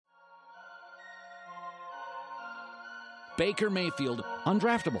Baker Mayfield,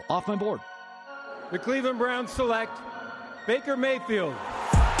 undraftable, off my board. The Cleveland Browns select Baker Mayfield. What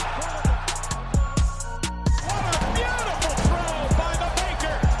a beautiful throw by the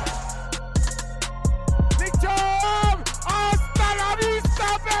Baker! Big Tom! Hasta la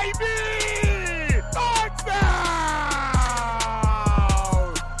vista, baby! Touchdown!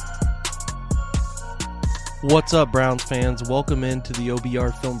 What's up, Browns fans? Welcome into the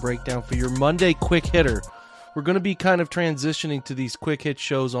OBR Film Breakdown for your Monday quick hitter. We're going to be kind of transitioning to these quick hit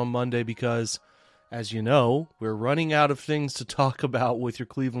shows on Monday because, as you know, we're running out of things to talk about with your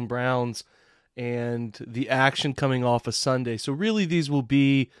Cleveland Browns and the action coming off a Sunday. So really these will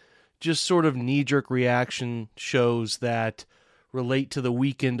be just sort of knee-jerk reaction shows that relate to the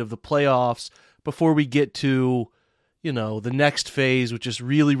weekend of the playoffs before we get to, you know, the next phase, which is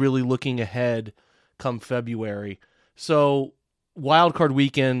really looking ahead come February. So Wildcard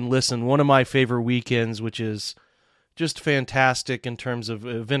weekend, listen, one of my favorite weekends, which is just fantastic in terms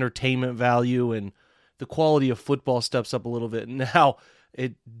of entertainment value, and the quality of football steps up a little bit. Now,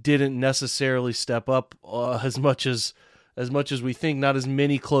 it didn't necessarily step up as much as we think, not as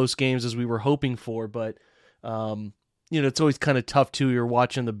many close games as we were hoping for, but it's always kind of tough too. You're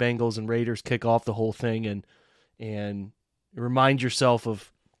watching the Bengals and Raiders kick off the whole thing and remind yourself of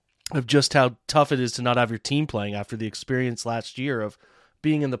just how tough it is to not have your team playing after the experience last year of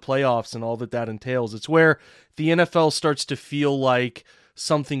being in the playoffs and all that entails. It's where the NFL starts to feel like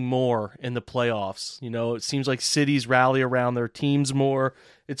something more in the playoffs. You know, it seems like cities rally around their teams more.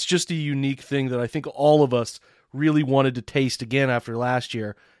 It's just a unique thing that I think all of us really wanted to taste again after last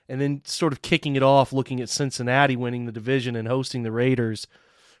year. And then sort of kicking it off, looking at Cincinnati winning the division and hosting the Raiders,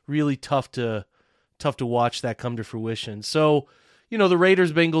 really tough to watch that come to fruition. So, you know, the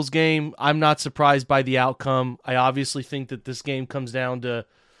Raiders-Bengals game, I'm not surprised by the outcome. I obviously think that this game comes down to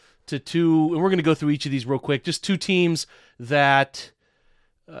two, and we're going to go through each of these real quick, just two teams that,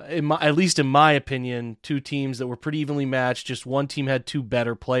 at least in my opinion, two teams that were pretty evenly matched. Just one team had two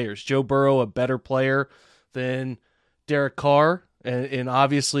better players. Joe Burrow, a better player than Derek Carr, and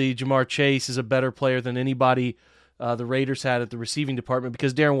obviously Ja'Marr Chase is a better player than anybody the Raiders had at the receiving department,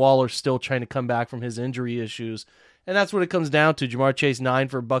 because Darren Waller's still trying to come back from his injury issues. And that's what it comes down to. Ja'Marr Chase, 9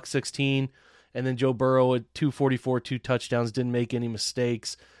 for $116, and then Joe Burrow at 244, 2 touchdowns, didn't make any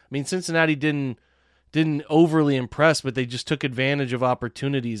mistakes. I mean, Cincinnati didn't overly impress, but they just took advantage of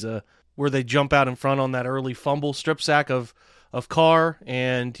opportunities where they jump out in front on that early fumble strip sack of Carr.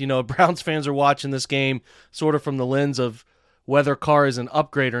 And, you know, Browns fans are watching this game sort of from the lens of whether Carr is an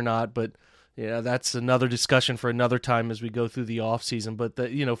upgrade or not. But, yeah, that's another discussion for another time as we go through the offseason. But,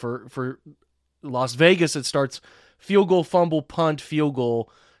 for Las Vegas, it starts field goal, fumble, punt, field goal,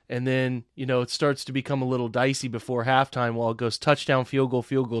 and then, you know, it starts to become a little dicey before halftime while it goes touchdown, field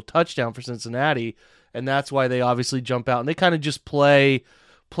goal, touchdown for Cincinnati, and that's why they obviously jump out, and they kind of just play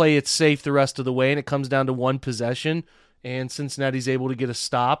it safe the rest of the way, and it comes down to one possession, and Cincinnati's able to get a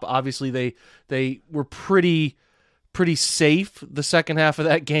stop. Obviously, they were pretty safe the second half of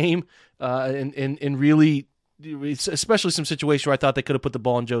that game, and really, especially some situation where I thought they could have put the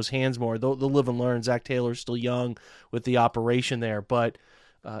ball in Joe's hands more. They'll live and learn. Zach Taylor's still young with the operation there, but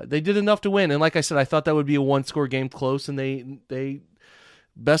they did enough to win. And like I said, I thought that would be a one-score game close, and they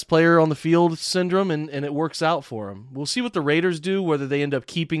best player on the field syndrome, and it works out for them. We'll see what the Raiders do, whether they end up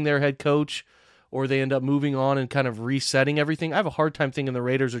keeping their head coach or they end up moving on and kind of resetting everything. I have a hard time thinking the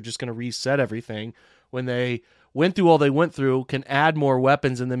Raiders are just going to reset everything when they went through all they went through, can add more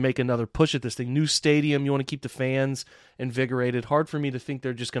weapons and then make another push at this thing. New stadium, you want to keep the fans invigorated. Hard for me to think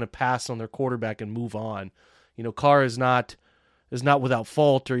they're just going to pass on their quarterback and move on. You know, Carr is not without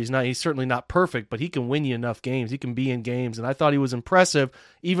fault, or he's certainly not perfect, but he can win you enough games. He can be in games, and I thought he was impressive,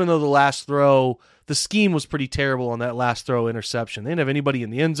 even though the last throw, the scheme was pretty terrible on that last throw interception. They didn't have anybody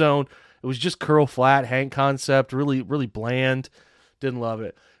in the end zone. It was just curl flat, Hank concept, really bland. Didn't love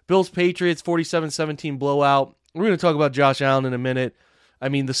it. Bills-Patriots, 47-17 blowout. We're going to talk about Josh Allen in a minute. I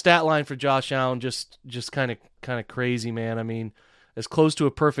mean, the stat line for Josh Allen just kind of crazy, man. I mean, as close to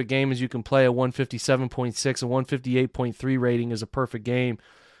a perfect game as you can play, a 157.6, a 158.3 rating is a perfect game.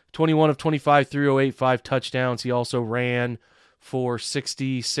 21 of 25, 308, 5 touchdowns. He also ran for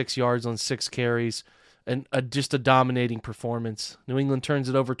 66 yards on 6 carries, and just a dominating performance. New England turns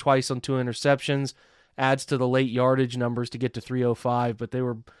it over twice on 2 interceptions, adds to the late yardage numbers to get to 305, but they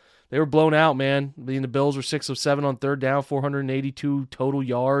were blown out, man. I mean, the Bills were 6 of 7 on third down, 482 total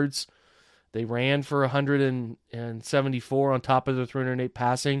yards. They ran for 174 on top of their 308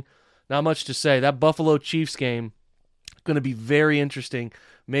 passing. Not much to say. That Buffalo Chiefs game, going to be very interesting.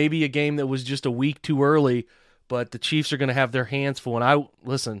 Maybe a game that was just a week too early, but the Chiefs are going to have their hands full. And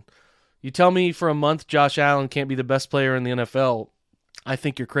listen, You tell me for a month Josh Allen can't be the best player in the NFL, I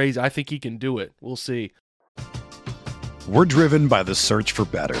think you're crazy. I think he can do it. We'll see. We're driven by the search for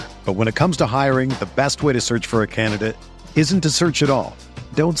better. But when it comes to hiring, the best way to search for a candidate isn't to search at all.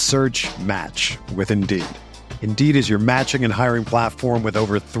 Don't search, match with Indeed. Indeed is your matching and hiring platform with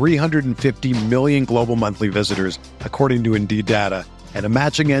over 350 million global monthly visitors, according to Indeed data, and a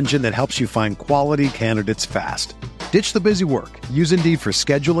matching engine that helps you find quality candidates fast. Ditch the busy work. Use Indeed for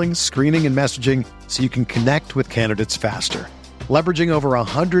scheduling, screening, and messaging so you can connect with candidates faster. Leveraging over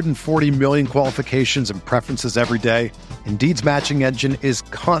 140 million qualifications and preferences every day, Indeed's matching engine is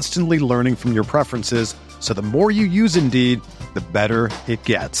constantly learning from your preferences, so the more you use Indeed, the better it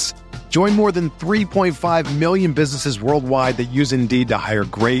gets. Join more than 3.5 million businesses worldwide that use Indeed to hire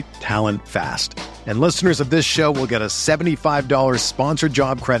great talent fast. And listeners of this show will get a $75 sponsored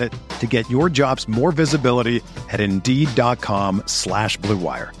job credit to get your jobs more visibility at Indeed.com/Blue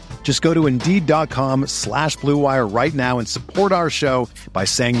Wire. Just go to Indeed.com/Blue Wire right now and support our show by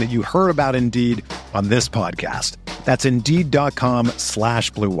saying that you heard about Indeed on this podcast. That's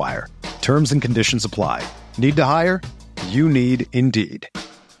Indeed.com/Blue Wire. Terms and conditions apply. Need to hire? You need Indeed.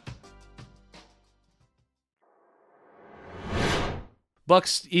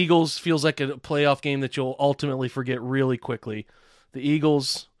 Bucs-Eagles feels like a playoff game that you'll ultimately forget really quickly. The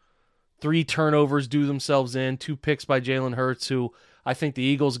Eagles, 3 turnovers do themselves in, 2 picks by Jalen Hurts, who I think the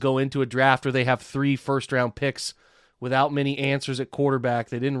Eagles go into a draft where they have 3 first-round picks without many answers at quarterback.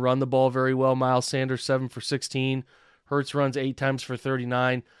 They didn't run the ball very well. Miles Sanders, 7 for 16. Hurts runs 8 times for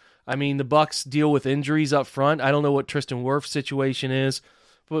 39. I mean, the Bucs deal with injuries up front. I don't know what Tristan Wirf's situation is,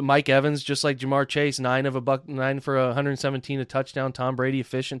 but Mike Evans, just like Jamar Chase, 9 for 117, a touchdown. Tom Brady,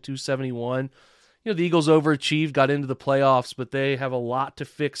 efficient, 271. You know, the Eagles overachieved, got into the playoffs, but they have a lot to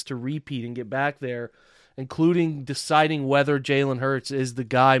fix to repeat and get back there, including deciding whether Jalen Hurts is the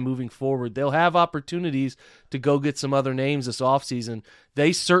guy moving forward. They'll have opportunities to go get some other names this offseason.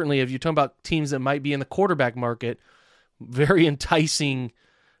 They certainly, if you're talking about teams that might be in the quarterback market, very enticing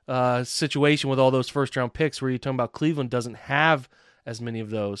situation with all those first-round picks where you're talking about Cleveland doesn't have as many of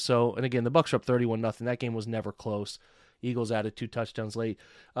those. So, and again, the Bucs are up 31-0. That game was never close. Eagles added 2 touchdowns late.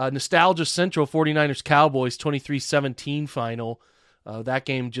 Nostalgia Central, 49ers-Cowboys, 23-17 final. That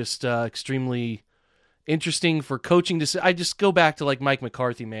game just extremely interesting for coaching. I just go back to like Mike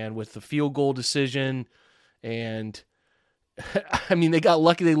McCarthy, man, with the field goal decision. And, I mean, they got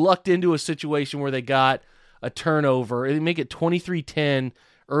lucky. They lucked into a situation where they got a turnover. They make it 23-10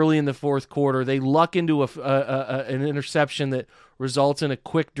 early in the fourth quarter. They luck into an interception that results in a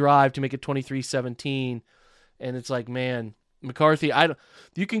quick drive to make it 23-17. And it's like, man, McCarthy,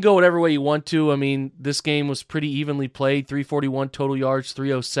 you can go whatever way you want to. I mean, this game was pretty evenly played, 341 total yards,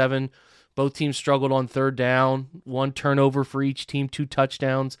 307. Both teams struggled on third down, 1 turnover for each team, 2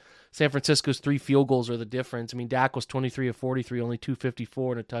 touchdowns. San Francisco's 3 field goals are the difference. I mean, Dak was 23 of 43, only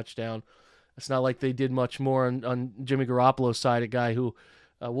 254 and a touchdown. It's not like they did much more on Jimmy Garoppolo's side, a guy who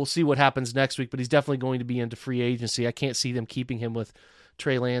we'll see what happens next week, but he's definitely going to be into free agency. I can't see them keeping him with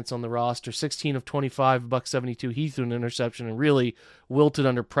Trey Lance on the roster. 16 of 25, $172. He threw an interception and really wilted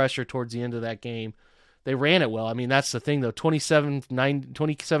under pressure towards the end of that game. They ran it well. I mean, that's the thing, though. 27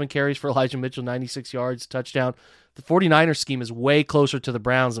 carries for Elijah Mitchell, 96 yards, touchdown. The 49ers scheme is way closer to the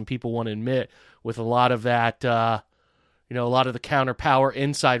Browns than people want to admit, with a lot of that, a lot of the counter power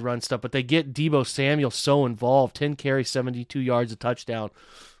inside run stuff. But they get Deebo Samuel so involved, 10 carries, 72 yards, a touchdown.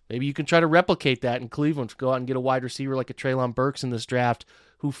 Maybe you can try to replicate that in Cleveland. Go out and get a wide receiver like a Treylon Burks in this draft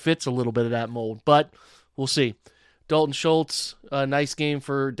who fits a little bit of that mold. But we'll see. Dalton Schultz, a nice game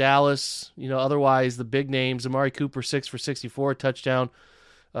for Dallas. Otherwise, the big names, Amari Cooper, 6 for 64, a touchdown.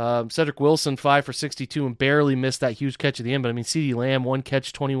 Cedric Wilson, 5 for 62, and barely missed that huge catch at the end. But, CeeDee Lamb, 1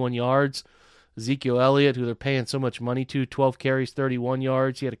 catch, 21 yards. Ezekiel Elliott, who they're paying so much money to, 12 carries, 31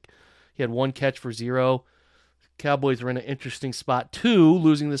 yards. He had 1 catch for 0. Cowboys are in an interesting spot, too,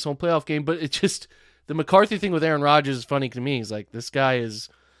 losing this home playoff game. But it's just, the McCarthy thing with Aaron Rodgers is funny to me. He's like, this guy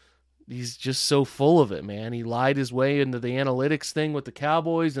he's just so full of it, man. He lied his way into the analytics thing with the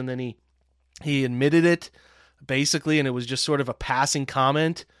Cowboys, and then he admitted it, basically, and it was just sort of a passing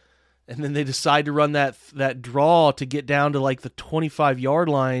comment. And then they decide to run that draw to get down to like the 25-yard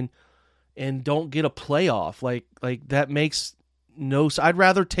line and don't get a playoff. Like that makes no sense. I'd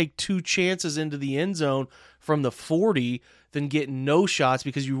rather take 2 chances into the end zone from the 40 than get no shots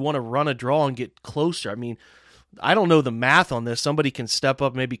because you want to run a draw and get closer. I mean, I don't know the math on this. Somebody can step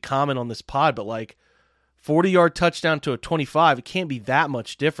up, maybe comment on this pod, but like 40-yard touchdown to a 25, it can't be that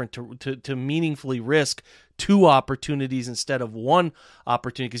much different to meaningfully risk 2 opportunities instead of 1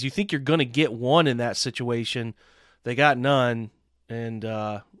 opportunity, because you think you're going to get 1 in that situation. They got none, and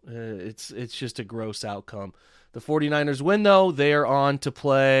It's just a gross outcome. The 49ers win, though. They are on to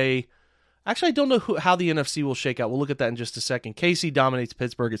play. Actually, I don't know how the NFC will shake out. We'll look at that in just a second. KC dominates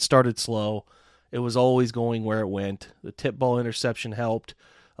Pittsburgh. It started slow. It was always going where it went. The tip ball interception helped.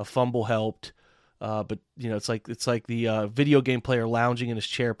 A fumble helped. But it's like the video game player lounging in his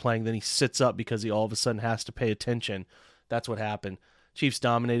chair playing. Then he sits up because he all of a sudden has to pay attention. That's what happened. Chiefs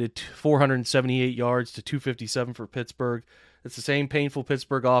dominated 478 yards to 257 for Pittsburgh. It's the same painful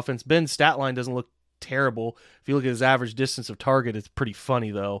Pittsburgh offense. Ben's stat line doesn't look terrible. If you look at his average distance of target, it's pretty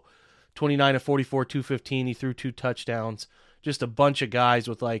funny, though. 29 of 44, 215. He threw 2 touchdowns. Just a bunch of guys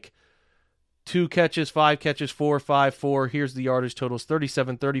with 2 catches, 5 catches, 4, 5, 4. Here's the yardage totals: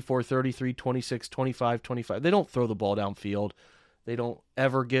 37, 34, 33, 26, 25, 25. They don't throw the ball downfield. They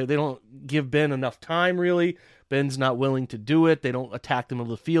don't give Ben enough time, really. Ben's not willing to do it. They don't attack the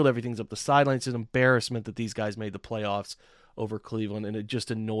middle of the field. Everything's up the sidelines. It's an embarrassment that these guys made the playoffs over Cleveland, and it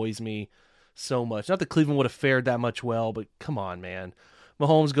just annoys me so much. Not that Cleveland would have fared that much well, but come on, man.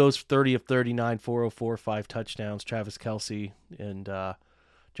 Mahomes goes 30 of 39, 404, 5 touchdowns. Travis Kelce and Jerick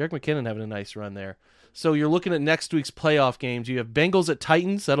McKinnon having a nice run there. So you're looking at next week's playoff games. You have Bengals at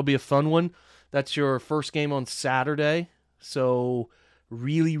Titans. That'll be a fun one. That's your first game on Saturday. So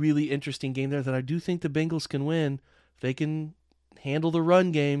really, really interesting game there that I do think the Bengals can win. If they can handle the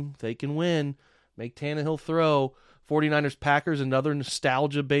run game, they can win. Make Tannehill throw. 49ers Packers, another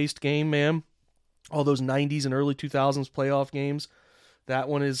nostalgia-based game, man. All those 90s and early 2000s playoff games. That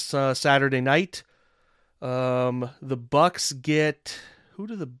one is Saturday night. The Bucks get... Who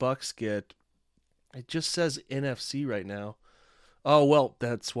do the Bucks get? It just says NFC right now. Oh, well,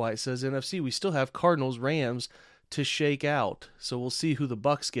 that's why it says NFC. We still have Cardinals, Rams to shake out. So we'll see who the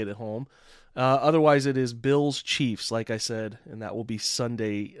Bucks get at home. Otherwise, it is Bills, Chiefs, like I said, and that will be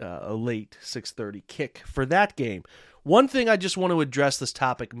Sunday, a late 6:30 kick for that game. One thing I just want to address this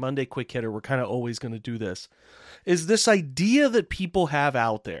topic, Monday Quick Hitter, we're kind of always going to do this, is this idea that people have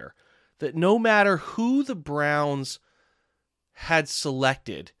out there that no matter who the Browns had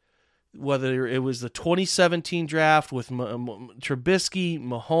selected, whether it was the 2017 draft with Trubisky,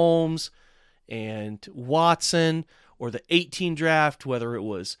 Mahomes, and Watson, or the 18 draft, whether it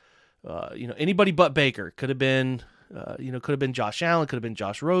was anybody but Baker, could have been Josh Allen, could have been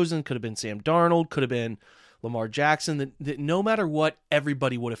Josh Rosen, could have been Sam Darnold, could have been Lamar Jackson, that no matter what,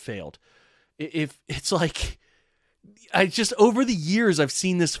 everybody would have failed. If it's like, I just, over the years, I've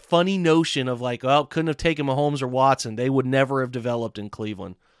seen this funny notion of couldn't have taken Mahomes or Watson. They would never have developed in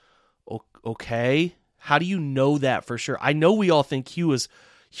Cleveland. Okay. How do you know that for sure? I know we all think Hugh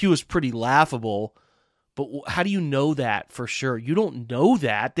was pretty laughable, but how do you know that for sure? You don't know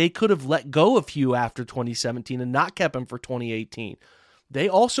that. They could have let go of Hugh after 2017 and not kept him for 2018. They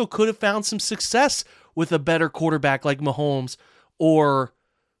also could have found some success with a better quarterback like Mahomes or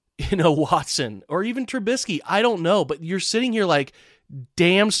Watson or even Trubisky. I don't know, but you're sitting here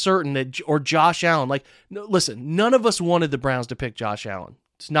damn certain that, or Josh Allen. No, listen, none of us wanted the Browns to pick Josh Allen.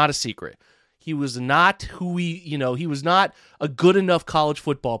 It's not a secret. He was not he was not a good enough college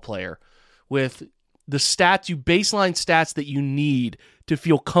football player with the baseline stats that you need to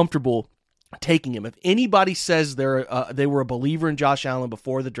feel comfortable taking him. If anybody says they were a believer in Josh Allen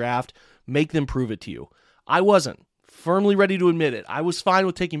before the draft, make them prove it to you. I wasn't firmly ready to admit it. I was fine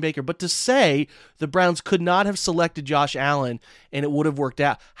with taking Baker, but to say the Browns could not have selected Josh Allen and it would have worked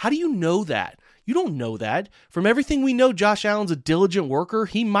out, how do you know that? You don't know that. From everything we know, Josh Allen's a diligent worker.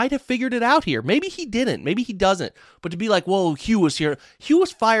 He might have figured it out here. Maybe he didn't. Maybe he doesn't. But to be whoa, Hugh was here. Hugh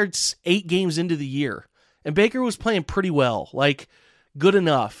was fired 8 games into the year, and Baker was playing pretty well. Good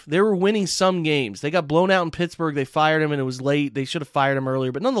enough. They were winning some games. They got blown out in Pittsburgh. They fired him, and it was late. They should have fired him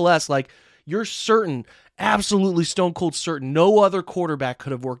earlier. But nonetheless, you're certain, absolutely stone cold certain, no other quarterback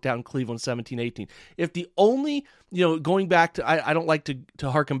could have worked out in Cleveland 17-18. If the only, going back to, I don't like to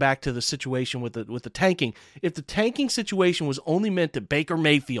harken back to the situation with the tanking. If the tanking situation was only meant that Baker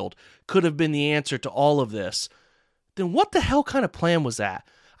Mayfield could have been the answer to all of this, then what the hell kind of plan was that?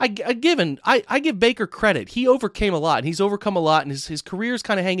 I give Baker credit. He overcame a lot, and he's overcome a lot, and his career's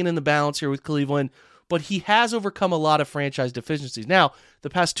kind of hanging in the balance here with Cleveland, but he has overcome a lot of franchise deficiencies. Now, the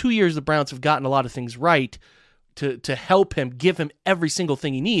past 2 years, the Browns have gotten a lot of things right to help him, give him every single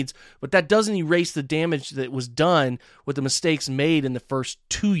thing he needs, but that doesn't erase the damage that was done with the mistakes made in the first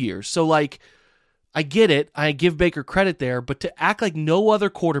 2 years. So, I get it. I give Baker credit there, but to act like no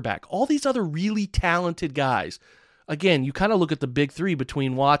other quarterback, all these other really talented guys, again, you kind of look at the big three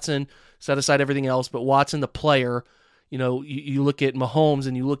between Watson, set aside everything else, but Watson, the player, you look at Mahomes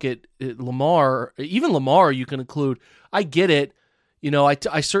and you look at Lamar, even Lamar you can include. I get it.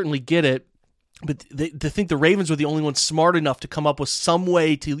 I certainly get it. But to think the Ravens were the only ones smart enough to come up with some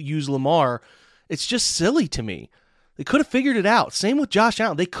way to use Lamar, it's just silly to me. They could have figured it out. Same with Josh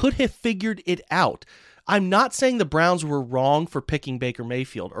Allen. They could have figured it out. I'm not saying the Browns were wrong for picking Baker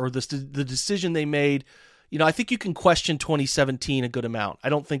Mayfield or the decision they made. I think you can question 2017 a good amount. I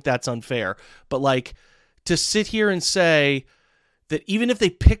don't think that's unfair. But like to sit here and say that even if they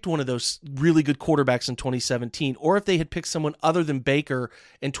picked one of those really good quarterbacks in 2017, or if they had picked someone other than Baker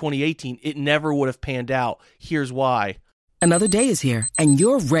in 2018, it never would have panned out. Here's why. Another day is here, and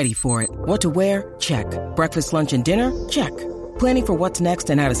you're ready for it. What to wear? Check. Breakfast, lunch, and dinner? Check. Planning for what's next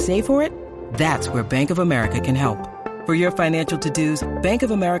and how to save for it? That's where Bank of America can help. For your financial to-dos, Bank of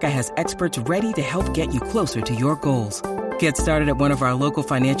America has experts ready to help get you closer to your goals. Get started at one of our local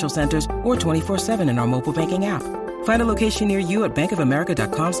financial centers or 24/7 in our mobile banking app. Find a location near you at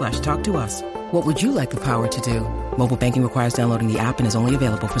bankofamerica.com/talktous. What would you like the power to do? Mobile banking requires downloading the app and is only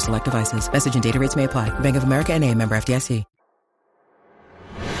available for select devices. Message and data rates may apply. Bank of America NA, member FDIC.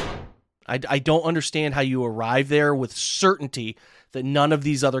 I don't understand how you arrive there with certainty that none of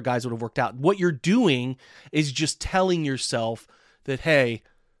these other guys would have worked out. What you're doing is just telling yourself that, hey,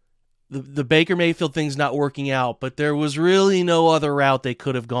 the Baker Mayfield thing's not working out, but there was really no other route they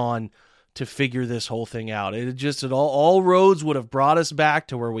could have gone to figure this whole thing out. All roads would have brought us back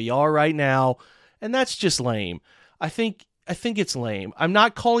to where we are right now, and that's just lame. I think it's lame. I'm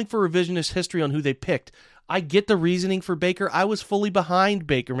not calling for revisionist history on who they picked. I get the reasoning for Baker. I was fully behind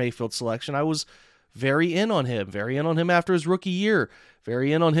Baker Mayfield's selection. I was very in on him after his rookie year,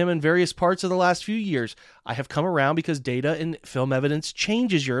 very in on him in various parts of the last few years. I have come around because data and film evidence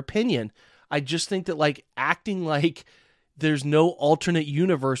changes your opinion. I just think that acting like there's no alternate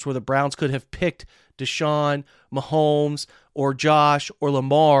universe where the Browns could have picked Deshaun, Mahomes, or Josh, or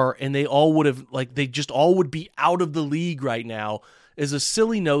Lamar, and they all would have, they just all would be out of the league right now, is a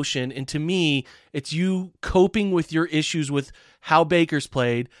silly notion. And to me, it's you coping with your issues with how Baker's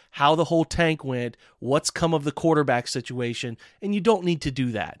played, how the whole tank went, what's come of the quarterback situation, and you don't need to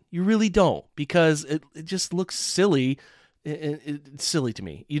do that. You really don't, because it just looks silly. It's silly to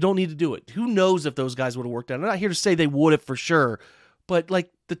me. You don't need to do it. Who knows if those guys would have worked out? I'm not here to say they would have for sure, but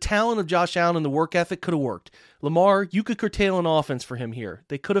the talent of Josh Allen and the work ethic could have worked. Lamar, you could curtail an offense for him here.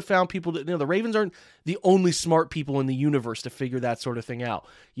 They could have found people that, the Ravens aren't the only smart people in the universe to figure that sort of thing out.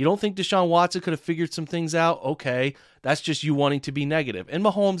 You don't think Deshaun Watson could have figured some things out? Okay, that's just you wanting to be negative. And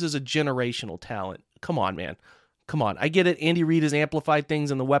Mahomes is a generational talent. Come on, man. Come on. I get it. Andy Reid has amplified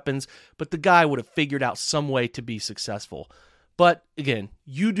things and the weapons, but the guy would have figured out some way to be successful. But again,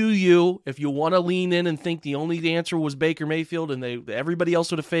 you do you. If you want to lean in and think the only answer was Baker Mayfield and everybody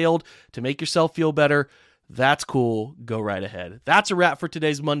else would have failed to make yourself feel better, that's cool. Go right ahead. That's a wrap for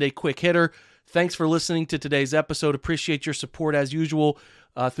today's Monday Quick Hitter. Thanks for listening to today's episode. Appreciate your support as usual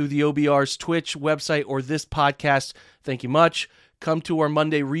through the OBR's Twitch website or this podcast. Thank you much. Come to our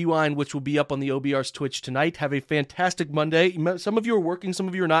Monday Rewind, which will be up on the OBR's Twitch tonight. Have a fantastic Monday. Some of you are working, some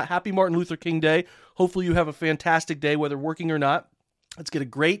of you are not. Happy Martin Luther King Day. Hopefully you have a fantastic day, whether working or not. Let's get a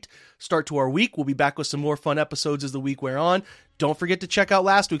great start to our week. We'll be back with some more fun episodes as the week wears on. Don't forget to check out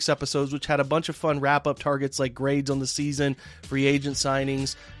last week's episodes, which had a bunch of fun wrap-up targets like grades on the season, free agent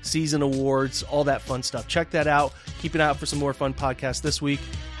signings, season awards, all that fun stuff. Check that out. Keep an eye out for some more fun podcasts this week.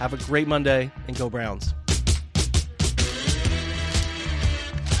 Have a great Monday, and go Browns.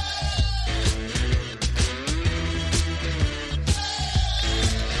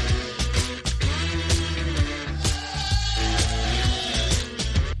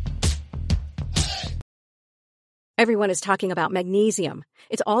 Everyone is talking about magnesium.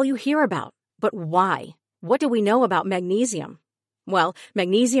 It's all you hear about. But why? What do we know about magnesium? Well,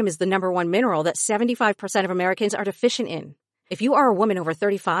 magnesium is the number one mineral that 75% of Americans are deficient in. If you are a woman over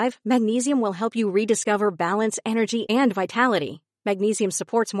 35, magnesium will help you rediscover balance, energy, and vitality. Magnesium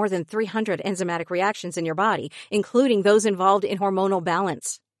supports more than 300 enzymatic reactions in your body, including those involved in hormonal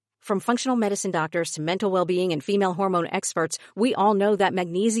balance. From functional medicine doctors to mental well-being and female hormone experts, we all know that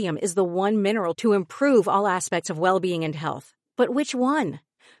magnesium is the one mineral to improve all aspects of well-being and health. But which one?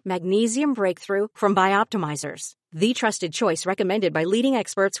 Magnesium Breakthrough from Bioptimizers, the trusted choice recommended by leading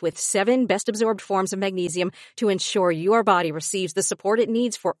experts with 7 best-absorbed forms of magnesium to ensure your body receives the support it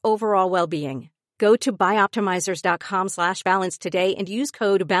needs for overall well-being. Go to bioptimizers.com/balance today and use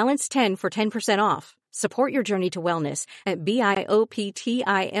code BALANCE10 for 10% off. Support your journey to wellness at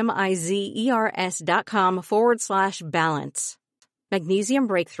bioptimizers.com/balance. Magnesium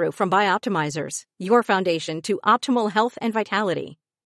Breakthrough from Bioptimizers, your foundation to optimal health and vitality.